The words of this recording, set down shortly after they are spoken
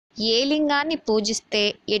ఏ లింగాన్ని పూజిస్తే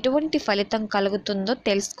ఎటువంటి ఫలితం కలుగుతుందో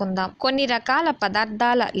తెలుసుకుందాం. కొన్ని రకాల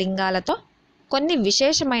పదార్థాల లింగాలతో కొన్ని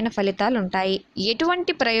విశేషమైన ఫలితాలు ఉంటాయి.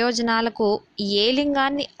 ఎటువంటి ప్రయోజనాలకు ఏ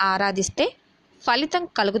లింగాన్ని ఆరాధిస్తే ఫలితం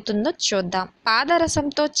కలుగుతుందో చూద్దాం.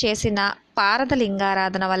 పాదరసంతో చేసిన పారద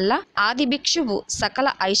లింగారాధన వల్ల ఆది భిక్షువు సకల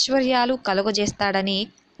ఐశ్వర్యాలు కలుగజేస్తాడని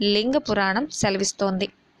లింగ పురాణం సెలవిస్తోంది.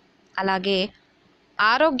 అలాగే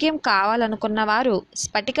ఆరోగ్యం కావాలనుకున్న వారు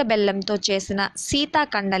స్ఫటిక బెల్లంతో చేసిన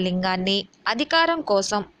సీతాకండ లింగాన్ని, అధికారం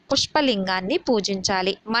కోసం పుష్పలింగాన్ని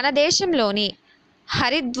పూజించాలి. మన దేశంలోని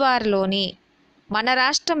హరిద్వార్లోని, మన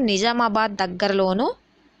రాష్ట్రం నిజామాబాద్ దగ్గరలోనూ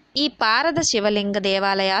ఈ పారద శివలింగ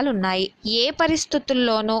దేవాలయాలు ఉన్నాయి. ఏ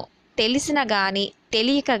పరిస్థితుల్లోనూ తెలిసిన గాని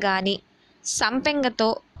తెలియక గాని సంపెంగతో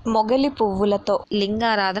మొగలి పువ్వులతో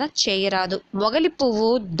లింగారాధన చేయరాదు. మొగలి పువ్వు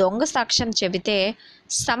దొంగ సాక్ష్యం చెబితే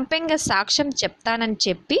సంపెంగ సాక్ష్యం చెప్తానని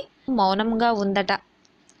చెప్పి మౌనంగా ఉందట.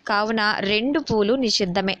 కావున 2 పూలు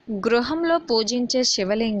నిషిద్ధమే. గృహంలో పూజించే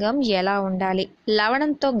శివలింగం ఎలా ఉండాలి?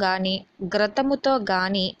 లవణంతో గాని ఘృతముతో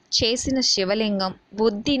గాని చేసిన శివలింగం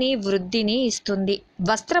బుద్ధిని వృద్ధిని ఇస్తుంది.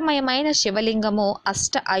 వస్త్రమయమైన శివలింగము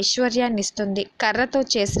అష్ట ఐశ్వర్యాన్నిస్తుంది. కర్రతో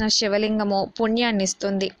చేసిన శివలింగము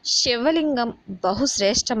పుణ్యాన్నిస్తుంది. శివలింగం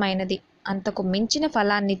బహుశ్రేష్టమైనది. అంతకు మించిన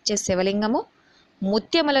ఫలాన్నిచ్చే శివలింగము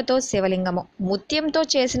ముత్యములతో శివలింగము. ముత్యంతో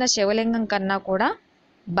చేసిన శివలింగం కన్నా కూడా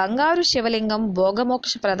బంగారు శివలింగం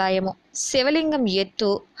భోగమోక్ష ప్రదాయము. శివలింగం ఎత్తు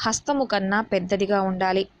హస్తము కన్నా పెద్దదిగా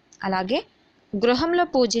ఉండాలి. అలాగే గృహంలో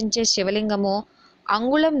పూజించే శివలింగము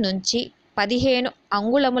అంగుళం నుంచి 15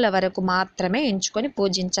 అంగుళముల వరకు మాత్రమే ఎంచుకొని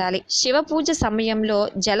పూజించాలి. శివ పూజ సమయంలో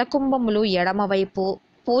జలకుంభములు ఎడమవైపు,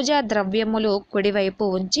 పూజా ద్రవ్యములు కుడివైపు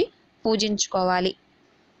ఉంచి పూజించుకోవాలి.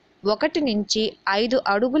 1 నుంచి 5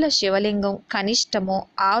 అడుగుల శివలింగం కనిష్టము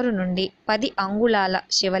 6 నుండి 10 అంగుళాల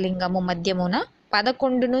శివలింగము మధ్యమున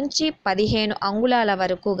 11 నుంచి 15 అంగుళాల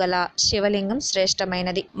వరకు గల శివలింగం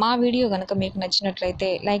శ్రేష్టమైనది. మా వీడియో కనుక మీకు నచ్చినట్లయితే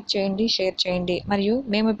లైక్ చేయండి, షేర్ చేయండి. మరియు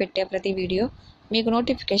మేము పెట్టే ప్రతి వీడియో మీకు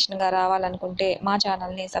నోటిఫికేషన్గా రావాలనుకుంటే మా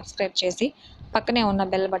ఛానల్ని సబ్స్క్రైబ్ చేసి పక్కనే ఉన్న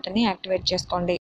బెల్ బటన్ని యాక్టివేట్ చేసుకోండి.